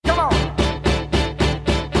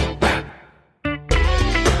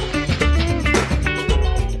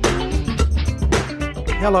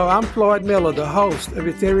Hello, I'm Floyd Miller, the host of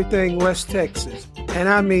It's Everything West Texas, and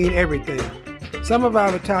I mean everything. Some of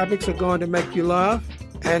our topics are going to make you laugh,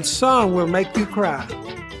 and some will make you cry.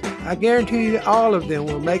 I guarantee you all of them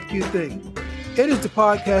will make you think. It is the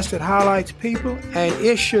podcast that highlights people and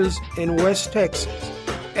issues in West Texas.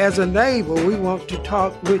 As a neighbor, we want to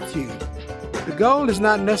talk with you. The goal is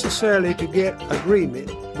not necessarily to get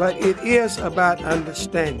agreement, but it is about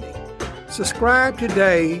understanding. Subscribe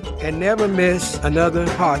today and never miss another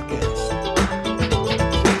podcast.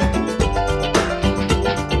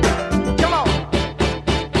 Come on!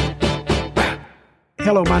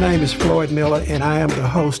 Hello, my name is Floyd Miller, and I am the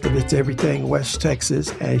host of It's Everything West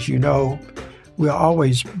Texas. As you know, we are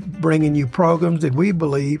always bringing you programs that we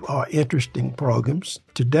believe are interesting programs.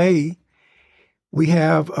 Today, we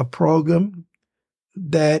have a program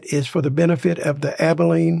that is for the benefit of the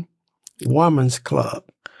Abilene Women's Club.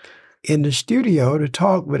 In the studio to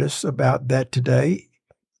talk with us about that today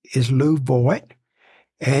is Lou Voigt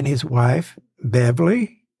and his wife,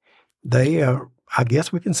 Beverly. They are, I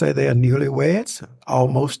guess we can say they are newlyweds,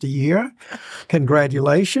 almost a year.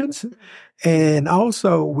 Congratulations. And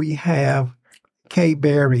also we have Kay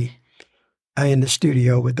Berry in the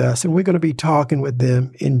studio with us, and we're going to be talking with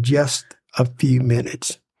them in just a few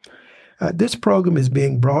minutes. This program is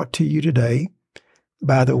being brought to you today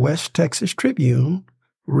by the West Texas Tribune,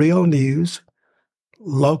 real news,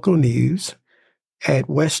 local news at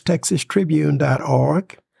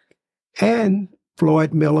westtexastribune.org, and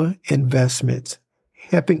Floyd Miller Investments,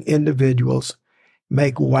 helping individuals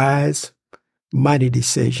make wise money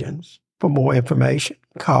decisions. For more information,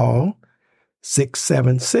 call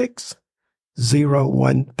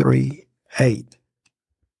 676-0138.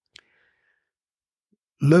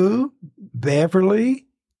 Lou, Beverly,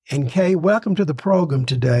 and Kay, welcome to the program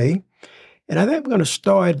today. And I think we're going to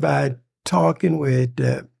start by talking with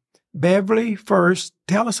Beverly first.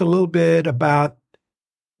 Tell us a little bit about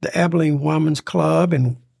the Abilene Women's Club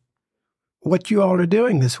and what you all are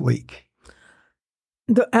doing this week.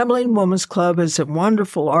 The Abilene Women's Club is a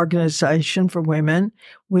wonderful organization for women.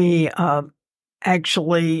 We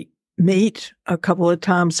actually meet a couple of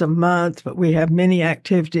times a month, but we have many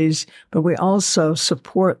activities, but we also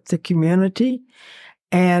support the community.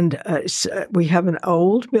 And we have an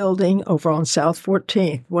old building over on South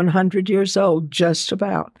 14th, 100 years old, just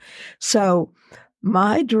about. So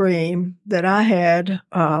my dream that I had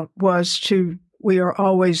we are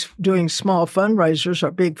always doing small fundraisers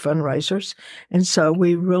or big fundraisers. And so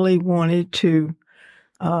we really wanted to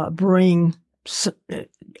bring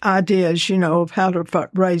ideas, of how to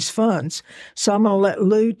raise funds. So I'm going to let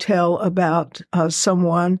Lou tell about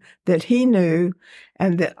someone that he knew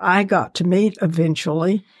and that I got to meet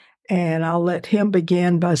eventually. And I'll let him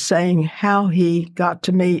begin by saying how he got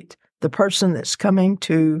to meet the person that's coming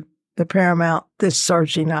to the Paramount this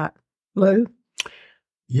Thursday night. Lou?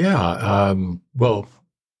 Yeah. Well,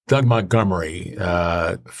 Doug Montgomery,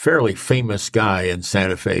 fairly famous guy in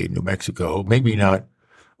Santa Fe, New Mexico, maybe not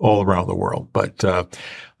all around the world, but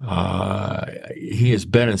he has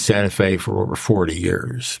been in Santa Fe for over 40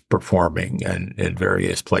 years performing in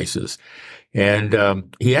various places.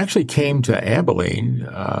 And he actually came to Abilene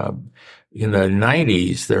in the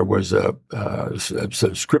 90s. There was a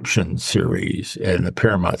subscription series in the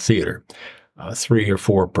Paramount Theater, 3 or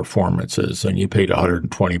 4 performances, and you paid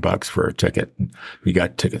 $120 for a ticket. And we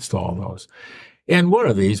got tickets to all those. And one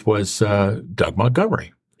of these was Doug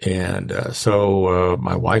Montgomery. And so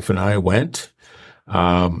my wife and I went.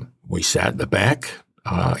 We sat in the back.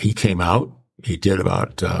 He came out. He did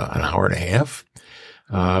about an hour and a half.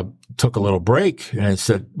 Took a little break and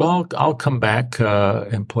said, well, I'll come back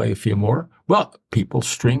and play a few more. Well, people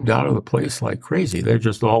streamed out of the place like crazy. They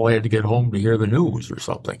just all had to get home to hear the news or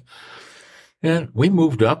something. And we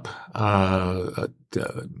moved up about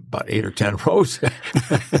 8 or 10 rows.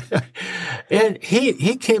 And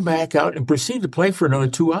he came back out and proceeded to play for another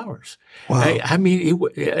 2 hours. Wow. I mean, he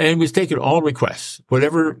was taking all requests.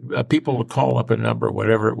 Whatever people would call up a number,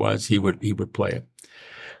 whatever it was, he would play it.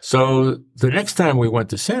 So the next time we went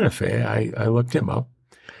to Santa Fe, I looked him up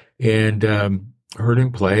and heard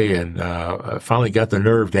him play, and finally got the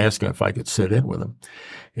nerve to ask him if I could sit in with him.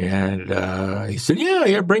 And he said,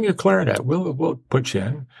 yeah, bring your clarinet. We'll put you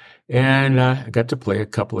in. And I got to play a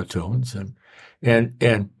couple of tunes.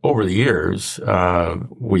 And over the years,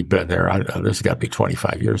 we've been there. This has got to be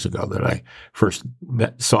 25 years ago that I first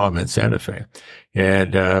saw him in Santa Fe.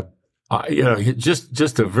 And, he's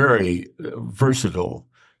just a very versatile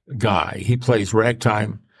guy. He plays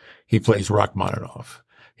ragtime. He plays Rachmaninoff.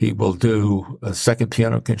 He will do a second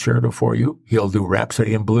piano concerto for you. He'll do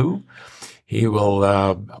Rhapsody in Blue. He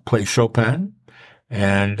will play Chopin.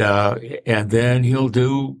 and then he'll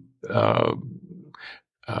do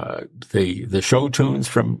the show tunes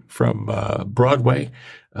from Broadway,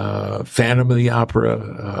 Phantom of the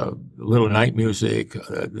Opera, Little Night Music,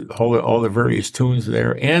 all the various tunes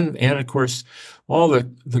there, and of course all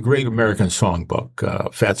the great American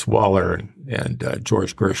songbook, Fats Waller and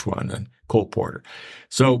George Gershwin and Cole Porter.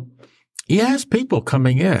 So he has people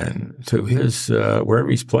coming in to his wherever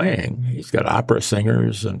he's playing. He's got opera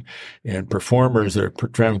singers and performers that are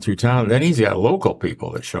traveling through town. Then he's got local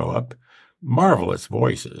people that show up. Marvelous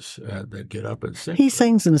voices that get up and sing. He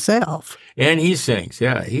sings himself, and he sings.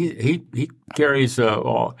 Yeah, he carries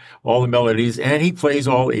all the melodies, and he plays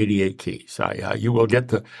all 88 keys. You will get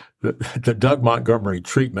the Doug Montgomery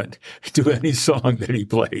treatment to any song that he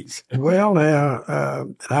plays. Well, now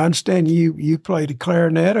I understand you play the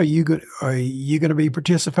clarinet. Are you going to be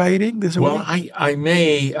participating this week? Well, I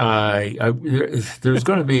may. There's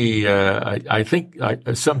going to be. I think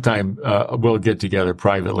sometime we'll get together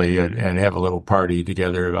privately and have a little party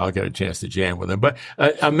together. I'll get a chance to jam with him, but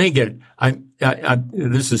I may get.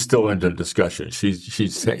 This is still under discussion.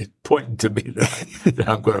 She's pointing to me that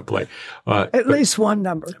I'm going to play. At least one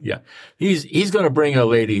number. Yeah, he's going to bring a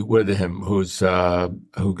lady with him who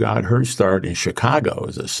got her start in Chicago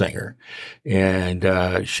as a singer,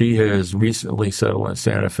 and she has recently settled in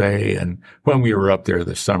Santa Fe. And when we were up there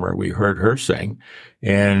this summer, we heard her sing,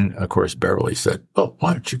 and of course Beverly said, "Oh,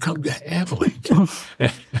 why don't you come to Abilene?"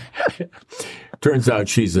 Turns out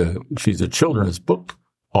she's a children's book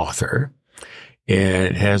author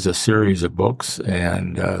and has a series of books.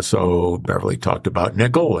 And so Beverly talked about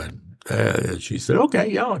Nickel, and she said, okay,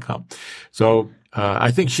 yeah, I'll come. So I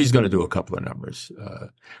think she's going to do a couple of numbers.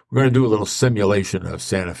 We're going to do a little simulation of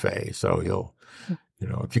Santa Fe. So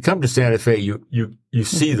if you come to Santa Fe, you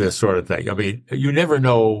see this sort of thing. I mean, you never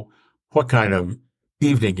know what kind of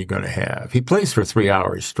evening you're going to have. He plays for 3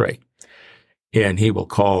 hours straight. And he will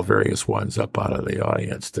call various ones up out of the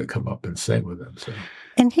audience to come up and sing with him. So.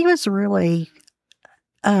 And he was really,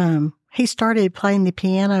 he started playing the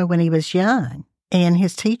piano when he was young. And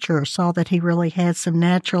his teacher saw that he really had some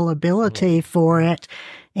natural ability for it.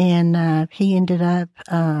 And he ended up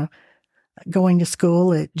going to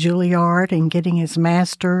school at Juilliard and getting his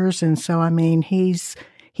master's. And so, I mean, he's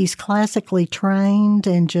classically trained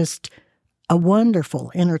and just a wonderful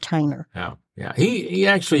entertainer. Yeah. He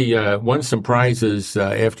actually won some prizes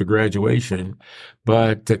after graduation,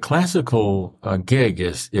 but the classical gig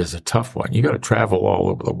is a tough one. You got to travel all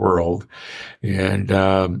over the world, and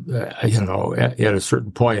at a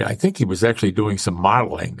certain point, I think he was actually doing some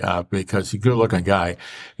modeling because he's a good-looking guy.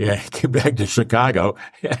 Yeah, he came back to Chicago.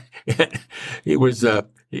 And he was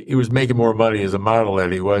making more money as a model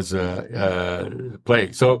than he was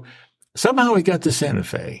playing. So somehow he got to Santa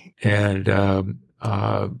Fe and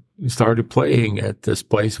started playing at this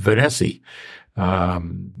place, Vanessa.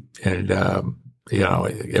 Every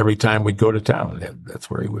time we'd go to town,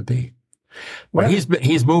 that's where he would be. Well,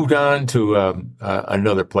 he's moved on to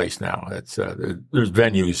another place now. It's there's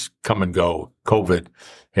venues come and go. COVID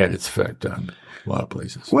had its effect on a lot of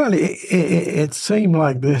places. Well, it seemed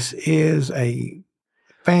like this is a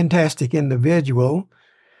fantastic individual,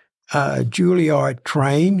 Juilliard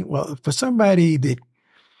trained. Well, for somebody that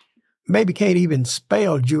maybe can't even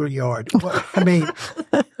spell Juilliard. I mean,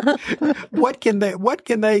 what can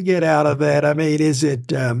they get out of that? I mean, is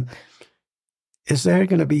there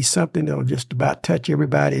going to be something that'll just about touch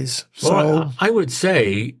everybody's soul? Well, I would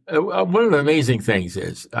say one of the amazing things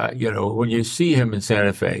is, when you see him in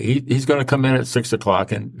Santa Fe, he's going to come in at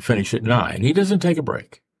 6:00 and finish at 9. He doesn't take a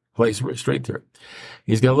break. Plays straight through.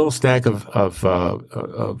 He's got a little stack of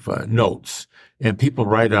notes. And people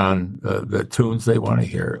write on the tunes they want to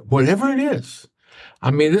hear, whatever it is. I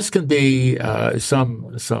mean, this can be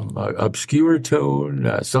some obscure tune,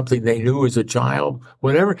 something they knew as a child,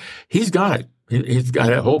 whatever. He's got it. He's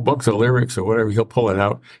got a whole book of lyrics or whatever. He'll pull it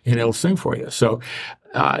out and he'll sing for you. So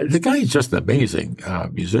the guy is just an amazing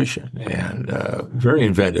musician and very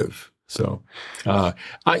inventive. So I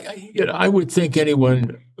would think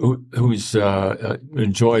anyone who's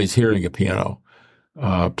enjoys hearing a piano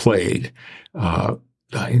played.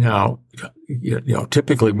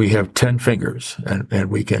 Typically we have 10 fingers and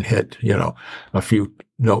we can hit, a few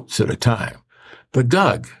notes at a time. But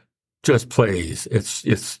Doug just plays. It's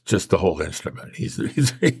just the whole instrument. He's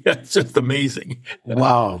it's just amazing.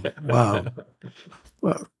 Wow.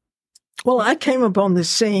 Well, I came upon the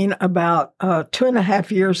scene about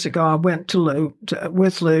 2.5 years ago. I went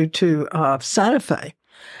with Lou to Santa Fe.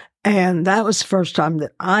 And that was the first time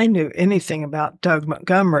that I knew anything about Doug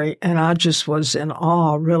Montgomery, and I just was in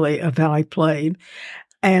awe, really, of how he played.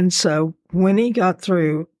 And so when he got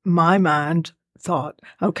through, my mind thought,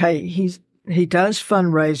 okay, he does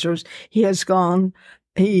fundraisers. He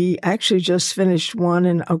actually just finished one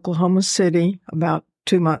in Oklahoma City about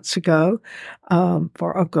 2 months ago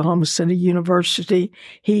for Oklahoma City University.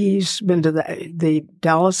 He's been to the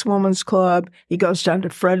Dallas Women's Club. He goes down to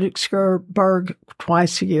Fredericksburg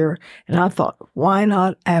twice a year. And I thought, why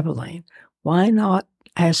not Abilene? Why not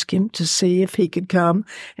ask him to see if he could come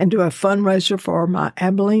and do a fundraiser for my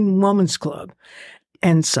Abilene Women's Club?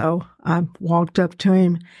 And so I walked up to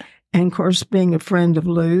him, and of course, being a friend of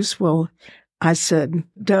Lou's, I said,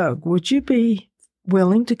 Doug, would you be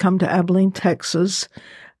willing to come to Abilene, Texas,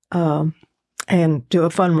 and do a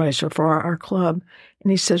fundraiser for our club?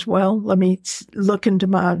 And he says, well, let me look into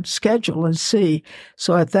my schedule and see.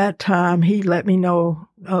 So at that time, he let me know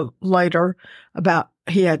later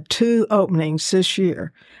he had 2 openings this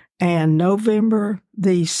year, and November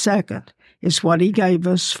the 2nd is what he gave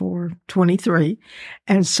us for 23.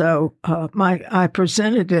 And so I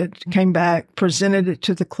presented it, came back, presented it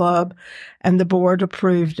to the club, and the board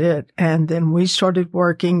approved it. And then we started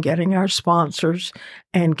working, getting our sponsors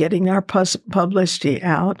and getting our publicity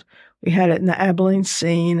out. We had it in the Abilene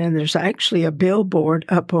scene, and there's actually a billboard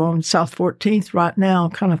up on South 14th right now,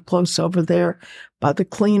 kind of close over there by the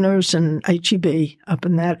cleaners and H-E-B up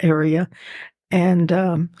in that area.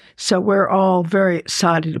 And so we're all very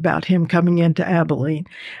excited about him coming into Abilene.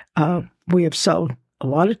 We have sold a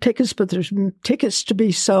lot of tickets, but there's tickets to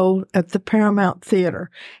be sold at the Paramount Theater.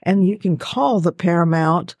 And you can call the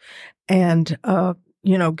Paramount and,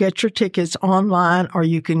 get your tickets online, or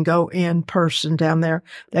you can go in person down there.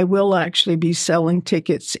 They will actually be selling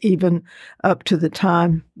tickets even up to the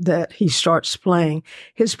time that he starts playing.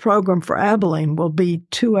 His program for Abilene will be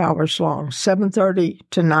 2 hours long, 7:30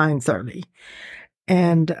 to 9:30.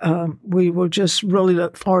 And we will just really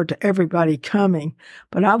look forward to everybody coming.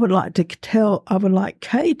 But I would like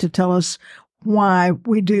Kay to tell us why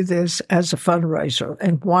we do this as a fundraiser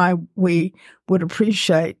and why we would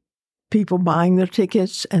appreciate people buying their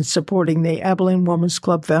tickets and supporting the Abilene Women's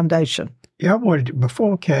Club Foundation. Yeah,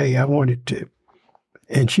 before Kay, I wanted to,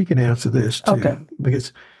 and she can answer this too. Okay.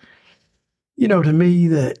 Because, to me,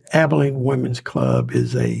 the Abilene Women's Club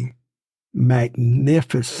is a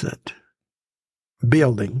magnificent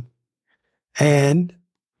building. And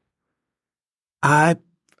I've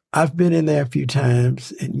been in there a few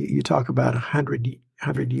times, and you talk about 100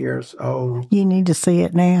 years old. You need to see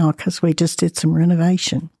it now because we just did some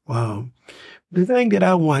renovation. Wow. The thing that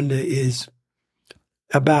I wonder is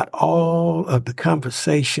about all of the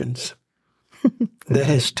conversations that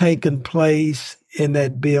has taken place in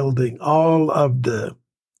that building, all of I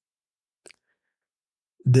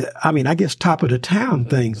guess top of the town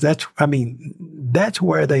things. That's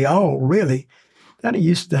where they all really, that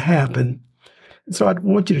used to happen. So I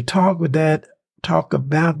want you to talk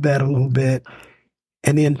about that a little bit,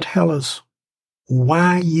 and then tell us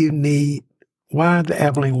why the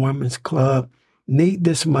Abilene Women's Club need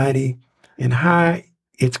this money and how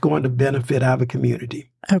it's going to benefit our community.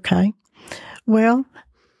 Okay. Well,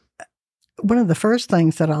 one of the first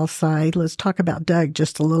things that I'll say, let's talk about Doug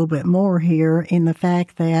just a little bit more here, in the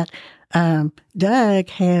fact that Doug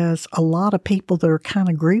has a lot of people that are kind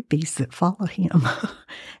of groupies that follow him.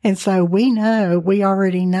 And so we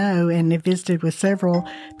already know, and have visited with several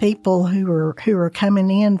people who are coming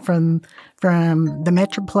in from the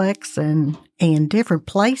Metroplex and different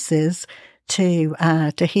places to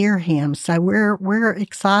hear him. So we're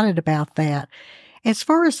excited about that. As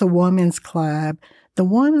far as the Women's Club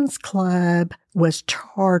was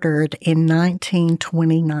chartered in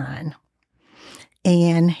 1929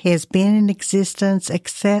 and has been in existence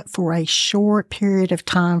except for a short period of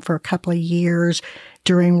time for a couple of years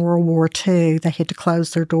during World War II. They had to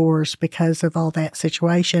close their doors because of all that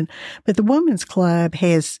situation. But the Women's Club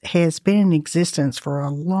has been in existence for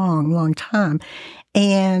a long, long time.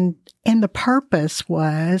 And the purpose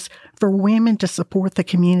was for women to support the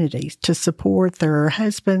communities, to support their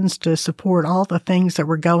husbands, to support all the things that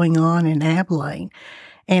were going on in Abilene.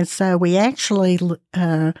 And so we actually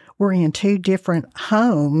were in 2 different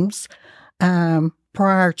homes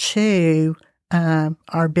prior to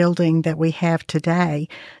our building that we have today.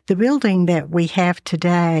 The building that we have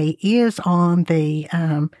today is on the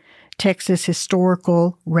Texas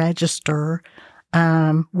Historical Register.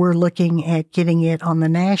 We're looking at getting it on the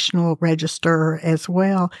National Register as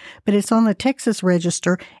well, but it's on the Texas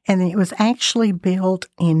Register, and it was actually built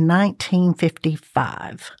in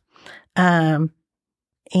 1955.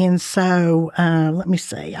 And so, let me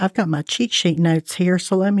see, I've got my cheat sheet notes here,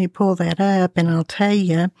 so let me pull that up, and I'll tell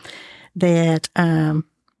you that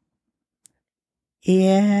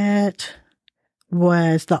it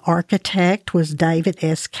was, the architect was David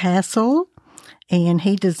S. Castle. and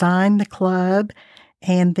he designed the club,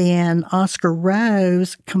 and then Oscar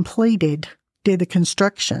Rose did the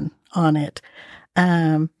construction on it.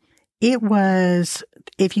 It was,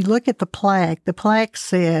 if you look at the plaque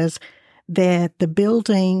says that the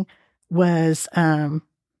building is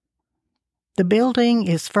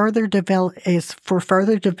for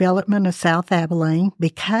further development of South Abilene,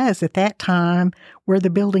 because at that time where the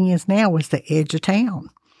building is now was the edge of town.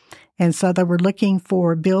 And so they were looking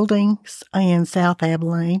for buildings in South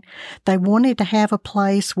Abilene. They wanted to have a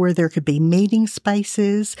place where there could be meeting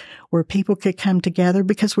spaces, where people could come together,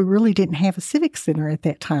 because we really didn't have a civic center at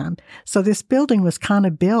that time. So this building was kind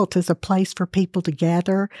of built as a place for people to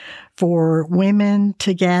gather, for women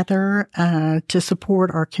to gather, to support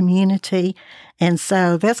our community. And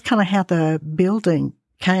so that's kind of how the building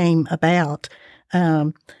came about.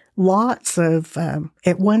 Lots of,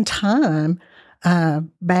 at one time,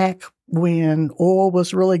 back when oil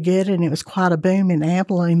was really good and it was quite a boom in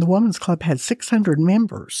Abilene, the Women's Club had 600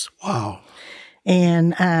 members. Wow.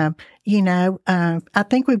 And, I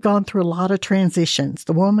think we've gone through a lot of transitions.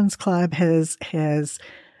 The Women's Club has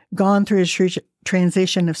gone through a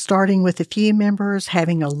transition of starting with a few members,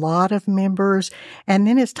 having a lot of members. And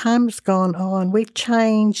then as time has gone on, we've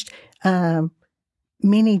changed,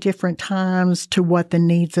 many different times to what the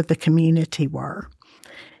needs of the community were.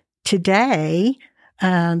 Today,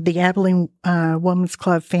 the Abilene Women's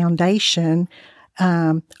Club Foundation,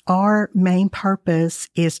 our main purpose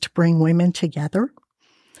is to bring women together,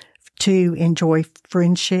 to enjoy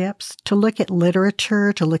friendships, to look at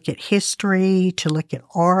literature, to look at history, to look at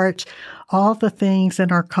art, all the things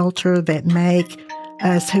in our culture that make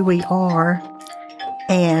us who we are.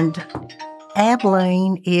 And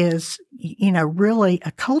Abilene is, really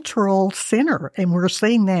a cultural center, and we're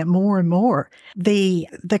seeing that more and more. The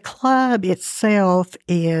club itself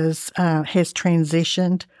has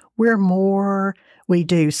transitioned. We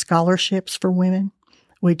do scholarships for women.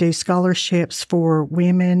 We do scholarships for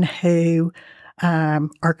women who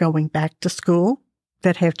are going back to school,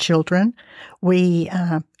 that have children.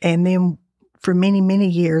 And then for many, many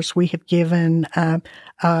years, we have given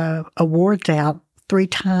awards out 3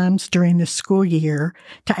 times during the school year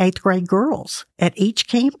to 8th grade girls at each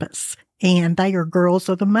campus. And they are Girls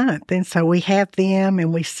of the Month. And so we have them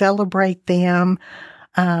and we celebrate them.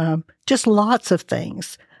 Just lots of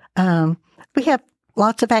things. We have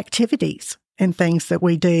lots of activities and things that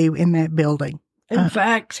we do in that building. In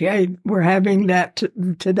fact, we're having that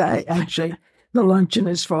today, actually. The luncheon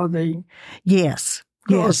is for the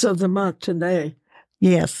Girls of the Month today.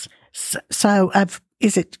 Yes. So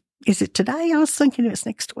is it today? I was thinking it's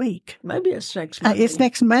next week. Maybe it's next Monday. It's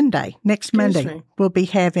next Monday. Next Monday, we'll be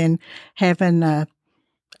having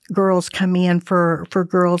girls come in for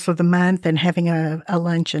Girls of the Month and having a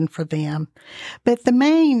luncheon for them. But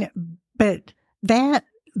the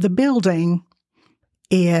building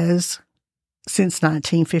is since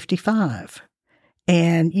 1955.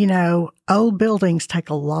 And, old buildings take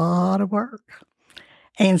a lot of work.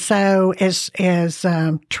 And so as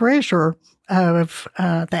treasurer of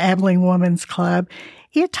the Abilene Women's Club,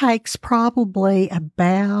 it takes probably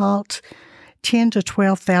about $10,000 to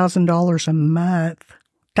 $12,000 a month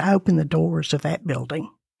to open the doors of that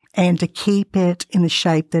building and to keep it in the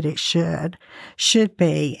shape that it should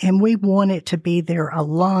be. And we want it to be there a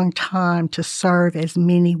long time to serve as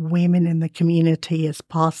many women in the community as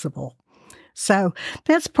possible. So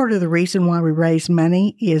that's part of the reason why we raise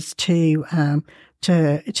money, is to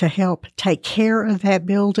help take care of that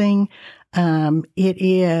building. It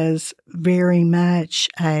is very much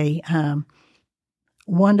a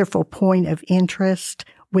wonderful point of interest.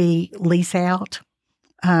 We lease out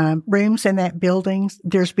rooms in that building.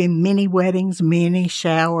 There's been many weddings, many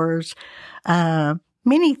showers,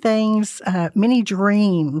 many things, many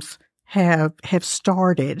dreams have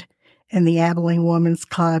started in the Abilene Women's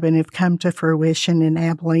Club and have come to fruition in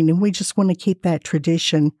Abilene. And we just want to keep that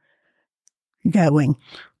tradition going.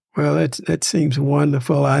 Well, that seems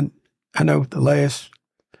wonderful. I know the last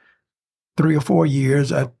 3 or 4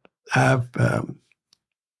 years, I've had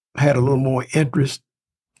a little more interest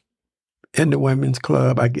in the Women's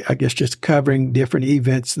Club. I guess just covering different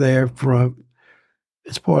events there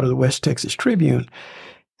as part of the West Texas Tribune.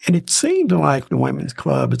 And it seemed like the Women's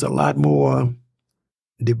Club is a lot more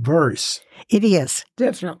diverse. It is.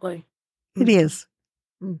 Definitely. It is.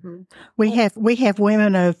 Mm-hmm. We have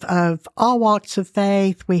women of all walks of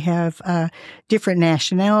faith. We have different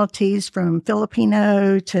nationalities, from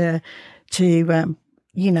Filipino to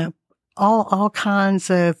all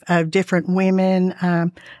kinds of different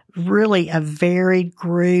women. Really a varied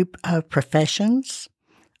group of professions,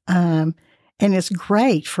 and And it's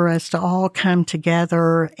great for us to all come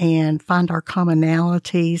together and find our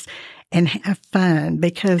commonalities and have fun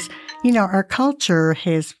because, our culture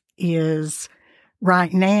is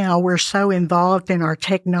right now, we're so involved in our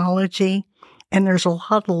technology and there's a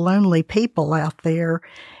lot of lonely people out there.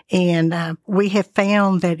 And we have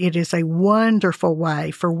found that it is a wonderful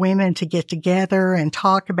way for women to get together and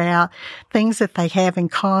talk about things that they have in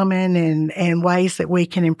common and ways that we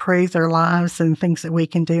can improve their lives and things that we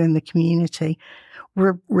can do in the community.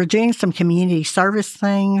 We're doing some community service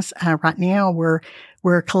things. Right now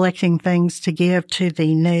we're collecting things to give to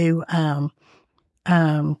the new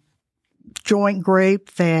joint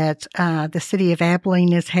group that the city of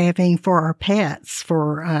Abilene is having for our pets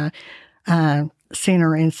for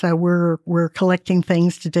center, and so we're collecting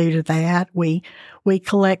things to do to that. We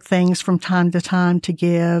collect things from time to time to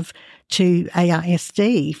give to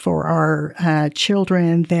AISD for our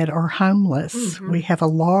children that are homeless. Mm-hmm. We have a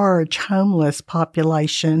large homeless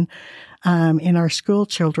population in our school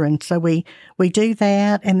children, so we do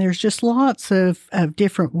that, and there's just lots of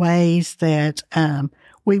different ways that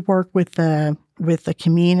we work with the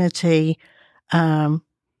community and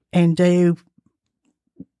do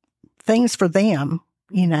things for them,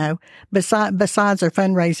 besides our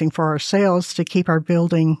fundraising for ourselves to keep our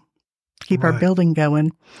building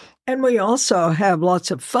going. And we also have lots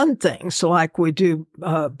of fun things, like we do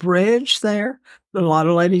bridge there. A lot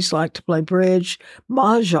of ladies like to play bridge.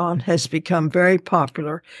 Mahjong has become very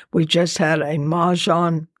popular. We just had a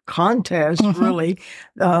Mahjong contest, really,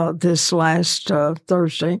 this last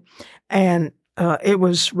Thursday. And it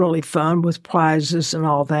was really fun with prizes and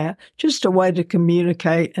all that. Just a way to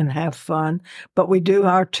communicate and have fun. But we do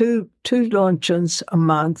our two luncheons a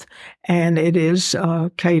month, and it is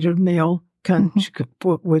a catered meal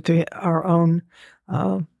with our own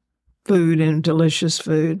food and delicious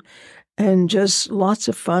food. And just lots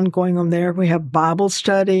of fun going on there. We have Bible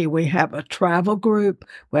study. We have a travel group.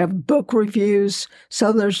 We have book reviews.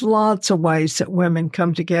 So there's lots of ways that women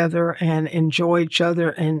come together and enjoy each other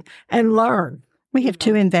and learn. We have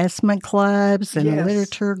 2 investment clubs and a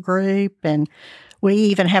literature group. And we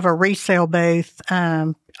even have a resale booth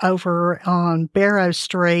over on Barrow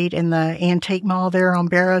Street in the antique mall there on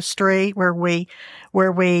Barrow Street where we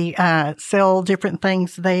sell different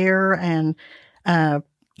things there. And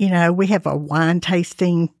we have a wine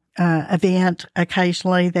tasting event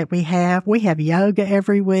occasionally that we have. We have yoga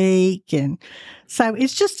every week, and so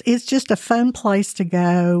it's just a fun place to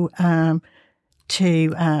go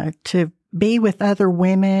to be with other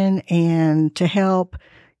women and to help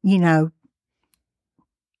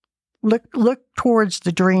look towards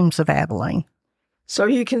the dreams of Abilene. So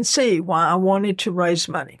you can see why I wanted to raise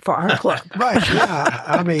money for our club. Right, yeah.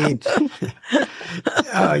 I mean,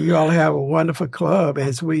 you all have a wonderful club.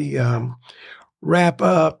 As we wrap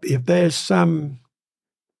up, if there's some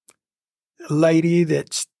lady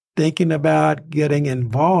that's thinking about getting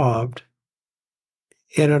involved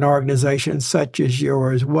in an organization such as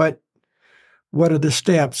yours, what are the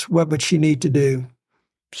steps? What would she need to do?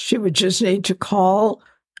 She would just need to call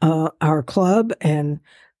our club and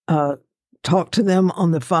talk to them on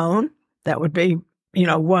the phone. That would be,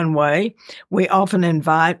 one way. We often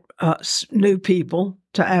invite new people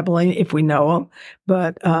to Abilene if we know them,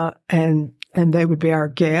 but and they would be our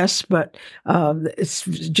guests. But it's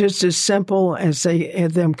just as simple as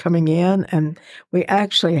them coming in, and we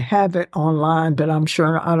actually have it online. But I'm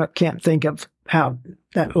sure I can't think of how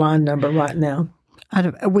that line number right now.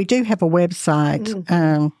 We do have a website.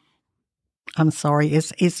 Mm-hmm. I'm sorry,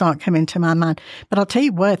 it's not coming to my mind. But I'll tell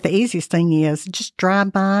you what, the easiest thing is just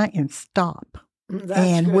drive by and stop.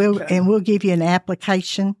 We'll give you an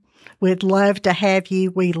application. We'd love to have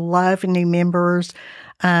you. We love new members.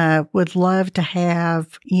 Would love to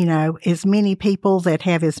have, as many people that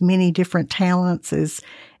have as many different talents as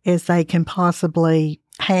they can possibly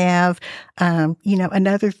have.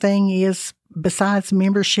 Another thing is, besides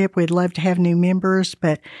membership, we'd love to have new members,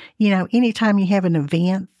 but, anytime you have an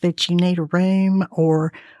event that you need a room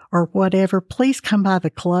or whatever, please come by the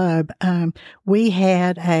club. We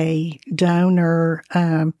had a donor,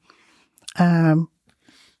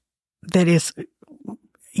 that is,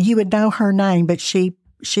 you would know her name, but she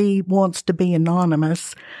wants to be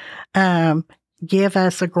anonymous, give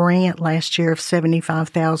us a grant last year of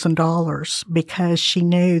 $75,000 because she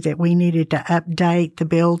knew that we needed to update the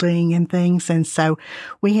building and things. And so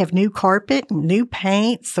we have new carpet, new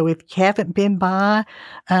paint. So if you haven't been by,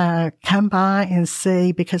 come by and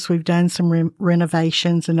see, because we've done some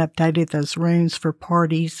renovations and updated those rooms for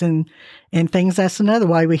parties and things. That's another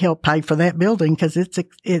way we help pay for that building because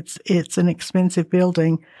it's an expensive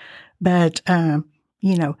building. But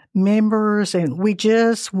members, and we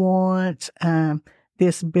just want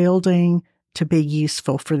this building to be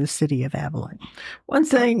useful for the city of Abilene. One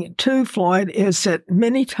thing, too, Floyd, is that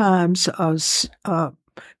many times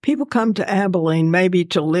people come to Abilene maybe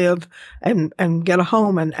to live and get a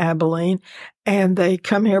home in Abilene, and they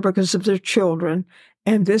come here because of their children.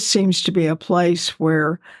 And this seems to be a place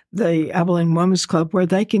where the Abilene Women's Club, where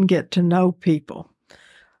they can get to know people.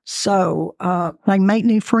 So, like make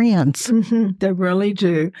new friends. Mm-hmm, they really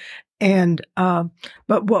do. And, but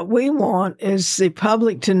what we want is the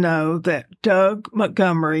public to know that Doug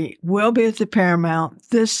Montgomery will be at the Paramount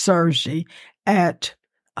this Thursday at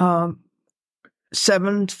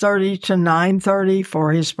 7:30 to 9:30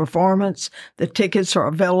 for his performance. The tickets are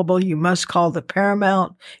available. You must call the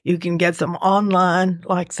Paramount. You can get them online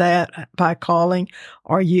like that by calling,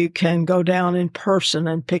 or you can go down in person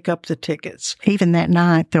and pick up the tickets. Even that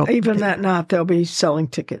night, they'll be selling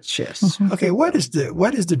tickets. Yes. Mm-hmm. Okay. What is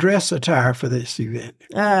the dress attire for this event?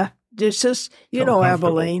 This is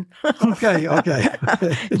Abilene. Okay.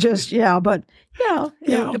 But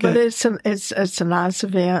it's a nice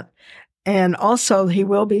event. And also, he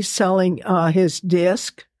will be selling his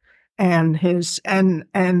disc, and if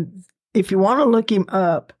you want to look him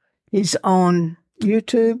up, he's on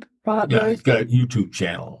YouTube, right? Yeah, he's got a YouTube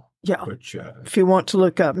channel. Yeah. Which, if you want to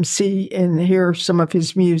look up and see and hear some of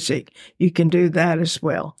his music, you can do that as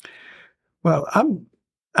well. Well, I'm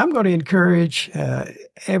going to encourage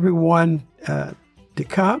everyone to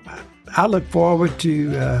come. I look forward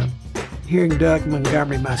to hearing Doug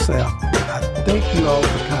Montgomery myself. I thank you all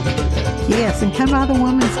for coming today. Yes, and come by the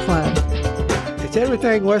Women's Club. It's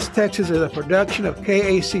Everything West Texas is a production of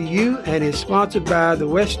KACU and is sponsored by the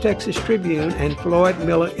West Texas Tribune and Floyd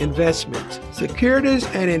Miller Investments. Securities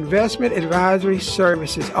and investment advisory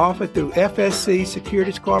services offered through FSC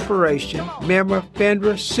Securities Corporation, member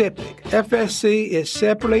FINRA SIPC. FSC is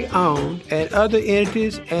separately owned, and other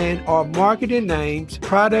entities and or marketing names,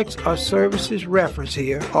 products, or services referenced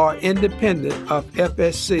here are independent of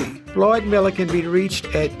FSC. Floyd Miller can be reached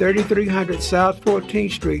at 3300 South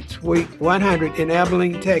 14th Street, Suite 100 in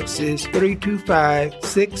Abilene, Texas,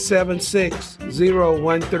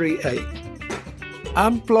 325-676-0138.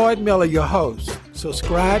 I'm Floyd Miller, your host.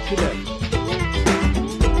 Subscribe today.